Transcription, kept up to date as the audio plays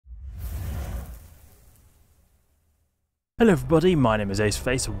Hello everybody, my name is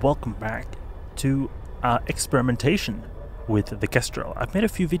Aceface and welcome back to our experimentation with the Kestrel. I've made a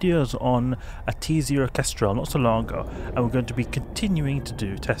few videos on a T0 Kestrel not so long ago, and we're going to be continuing to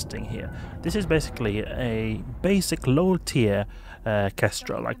do testing here. This is basically a basic low tier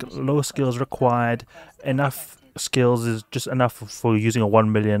Kestrel, like low skills required, enough skills is just enough for using a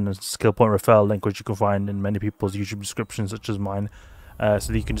 1 million skill point referral link, which you can find in many people's YouTube descriptions such as mine.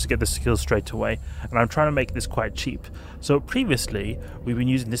 So that you can just get the skills straight away, and I'm trying to make this quite cheap. So previously we've been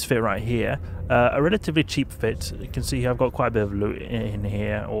using this fit right here, a relatively cheap fit. You can see I've got quite a bit of loot in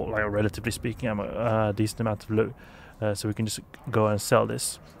here, or like relatively speaking, I'm a decent amount of loot, so we can just go and sell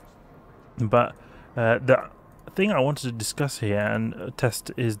this. But the thing I wanted to discuss here and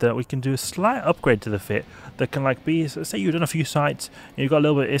test is that we can do a slight upgrade to the fit that can like be, so say you've done a few sites and you've got a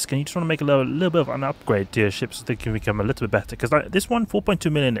little bit of ISK and you just want to make a little bit of an upgrade to your ship so they can become a little bit better, because like this one 4.2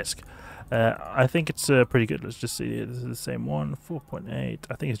 million ISK, I think it's pretty good. Let's just see, this is the same one, 4.8.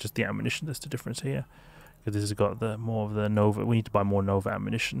 I think it's just the ammunition that's the difference here, because this has got the more of the Nova. We need to buy more Nova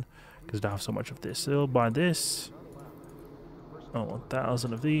ammunition because we don't have so much of this. So we'll buy this,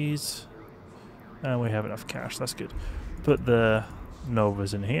 1,000 of these. And we have enough cash, that's good. Put the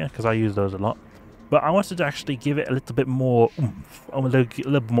Novas in here, because I use those a lot. But I wanted to actually give it a little bit more oomph. A little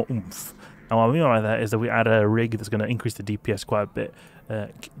bit more oomph. And what I mean by that is that we add a rig that's going to increase the DPS quite a bit.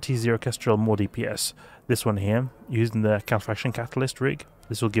 T0 Kestrel, more DPS. This one here, using the Calefaction catalyst rig,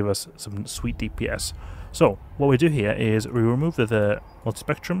 this will give us some sweet DPS. So, what we do here is we remove the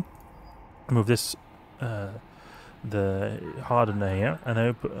Multispectrum, remove this the Hardener here,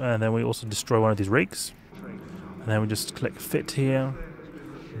 and then we also destroy one of these rigs, and then we just click fit here,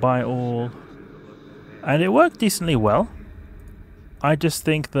 buy all, and it worked decently well. I just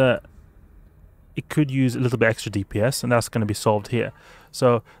think that it could use a little bit extra DPS, and that's going to be solved here.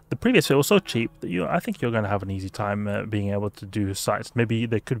 So the previous fit was so cheap that I think you're going to have an easy time being able to do sites. Maybe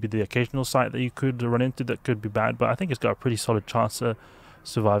there could be the occasional site that you could run into that could be bad, but I think it's got a pretty solid chance of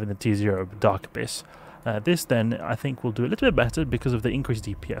surviving the T0 Dark Abyss. This then I think will do a little bit better because of the increased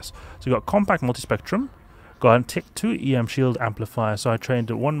DPS. So we've got compact multispectrum, got and tick 2 EM Shield Amplifier, so I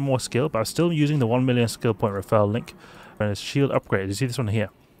trained one more skill, but I'm still using the 1 million skill point referral link. And it's Shield Upgrade, you see this one here.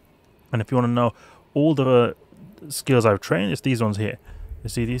 And if you want to know all the skills I've trained, it's these ones here. You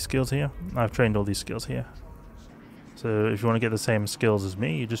see these skills here? I've trained all these skills here. So if you want to get the same skills as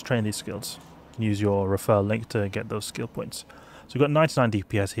me, you just train these skills. You can use your referral link to get those skill points. So we've got 99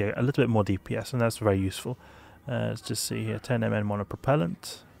 DPS here, a little bit more DPS, and that's very useful. Let's just see here, 10 MN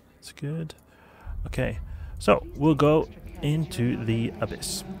Monopropellant, it's good. Okay, so we'll go into the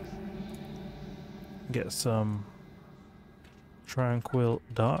Abyss. Get some Tranquil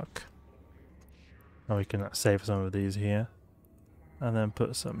Dark. Now we can save some of these here, and then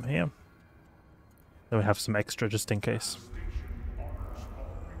put some here. Then we have some extra just in case.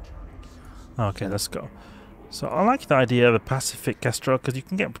 Okay, let's go. So I like the idea of a pacific Kestrel because you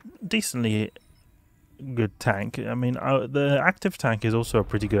can get decently good tank. I mean, the active tank is also a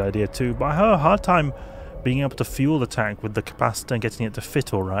pretty good idea too, but I have a hard time being able to fuel the tank with the capacitor and getting it to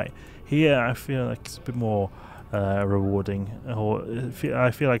fit all right. Here I feel like it's a bit more rewarding, or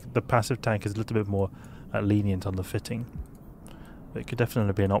I feel like the passive tank is a little bit more lenient on the fitting. But it could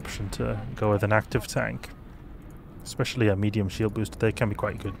definitely be an option to go with an active tank, especially a medium shield booster. They can be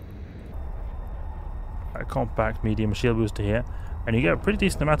quite good. A compact medium shield booster here, and you get a pretty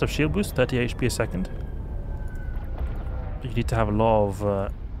decent amount of shield boost, 30 HP a second. But you need to have a lot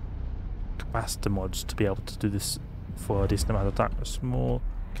of capacitor mods to be able to do this for a decent amount of time. A small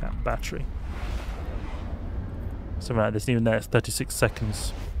cap battery, something like this. Even there, it's 36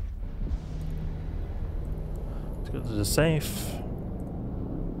 seconds. Let's go to the safe,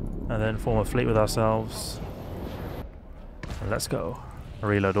 and then form a fleet with ourselves. And let's go.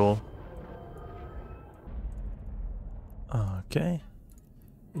 Reload all. Okay,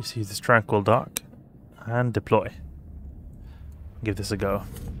 you see this Tranquil Dark, and deploy. Give this a go.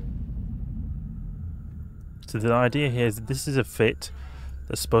 So the idea here is that this is a fit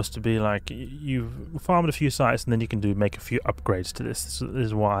that's supposed to be like, you've farmed a few sites and then you can make a few upgrades to this. This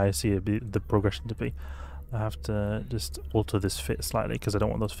is why I see the progression to be. I have to just alter this fit slightly because I don't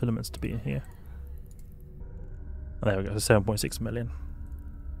want those filaments to be in here. There we go, 7.6 million.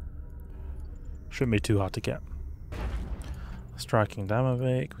 Shouldn't be too hard to get. Striking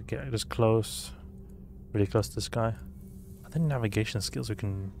Damavik, we get just close, really close to this guy. I think navigation skills we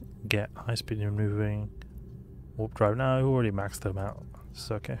can get, high speed moving, warp drive. Now we already maxed them out, it's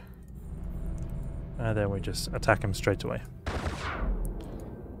okay. And then we just attack him straight away.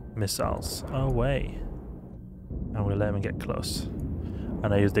 Missiles away, and we let him get close.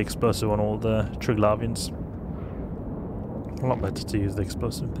 And I use the explosive on all the Triglavians. A lot better to use the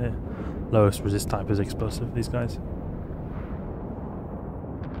explosive there. Lowest resist type is explosive, these guys.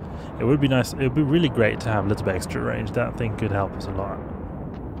 It would be nice, it would be really great to have a little bit extra range. That thing could help us a lot.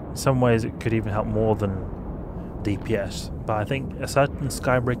 In some ways it could even help more than DPS. But I think a certain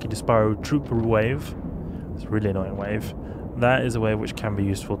Skybreaker Disparrow Trooper wave, it's a really annoying wave, that is a wave which can be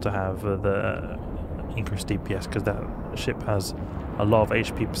useful to have the increased DPS, because that ship has a lot of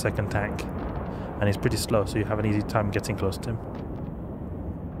HP per second tank. And he's pretty slow, so you have an easy time getting close to him.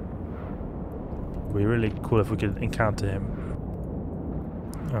 It would be really cool if we could encounter him.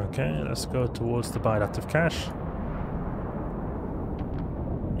 Okay, let's go towards the bioactive cache.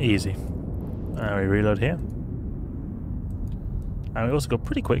 Easy. And we reload here. And we also go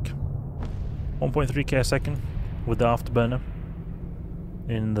pretty quick. 1.3k a second with the Afterburner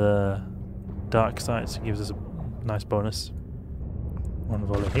in the dark sites. It gives us a nice bonus. One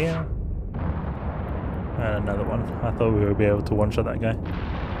volley here. And another one. I thought we would be able to one-shot that guy.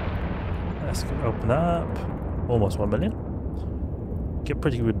 Let's open that up. Almost 1 million. Get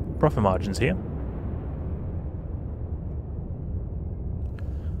pretty good profit margins here.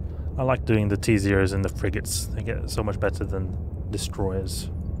 I like doing the T0s and the frigates. They get so much better than destroyers.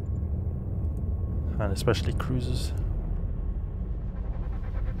 And especially cruisers.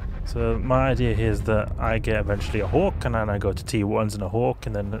 So my idea here is that I get eventually a Hawk, and then I go to T1s and a Hawk,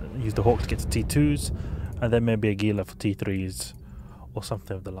 and then use the Hawk to get to T2s, and then maybe a Gila for T3s, or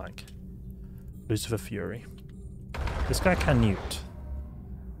something of the like. Lucifer Fury. This guy can newt.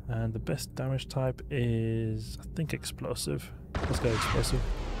 And the best damage type is, I think, explosive. Let's go explosive.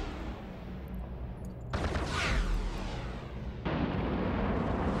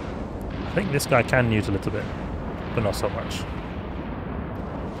 I think this guy can newt a little bit, but not so much.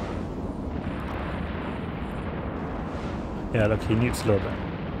 Yeah, look, he newts a little bit,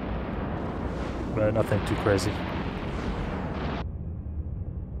 but nothing too crazy.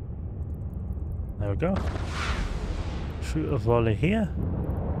 There we go. Shoot a volley here.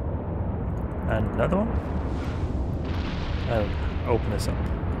 And another one. And open this up.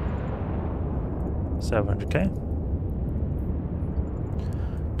 700k.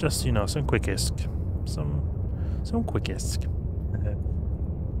 Just, you know, some quick isk. Some quick isk.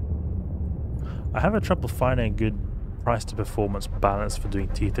 I have a trouble finding a good price to performance balance for doing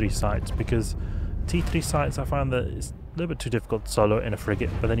T3 sites, because T3 sites I find that it's a little bit too difficult solo in a frigate,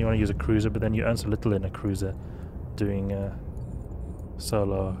 but then you want to use a cruiser, but then you earn so little in a cruiser doing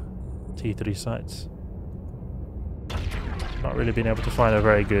solo T3 sites. Not really been able to find a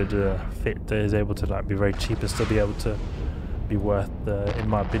very good fit that is able to like be very cheap and still be able to be worth, in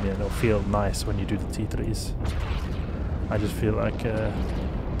my opinion, or feel nice when you do the T3s. I just feel like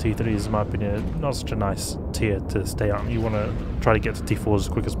T3s, in my opinion, not such a nice tier to stay on. You want to try to get to T4s as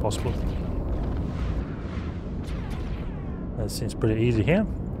quick as possible. That seems pretty easy here.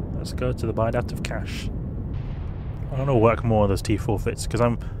 Let's go to the bioactive cache. I want to work more on those T4 fits, because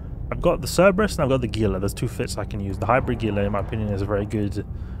I've got the Cerberus and I've got the Gila. There's two fits I can use. The hybrid Gila, in my opinion, is a very good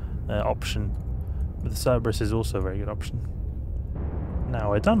option, but the Cerberus is also a very good option.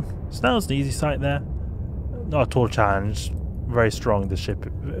 Now we're done. So that was the easy site there. Not at all challenge. Very strong the ship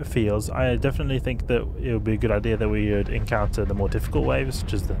feels. I definitely think that it would be a good idea that we would encounter the more difficult waves,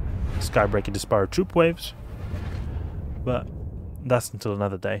 such as the Skybreaker Disparrow troop waves. But that's until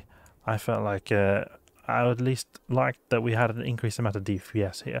another day. I felt like I at least liked that we had an increased amount of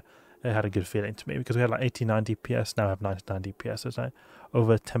DPS here. It had a good feeling to me, because we had like 89 DPS, now I have 99 DPS. So it's like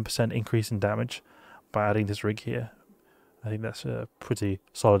over 10% increase in damage by adding this rig here. I think that's a pretty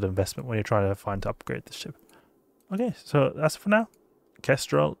solid investment when you're trying to find to upgrade the ship. Okay, so that's it for now.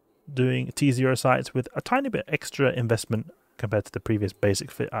 Kestrel doing T0 sites with a tiny bit extra investment compared to the previous basic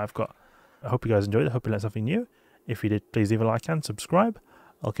fit I've got. I hope you guys enjoyed it. I hope you learned something new. If you did, please leave a like and subscribe.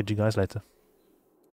 I'll catch you guys later.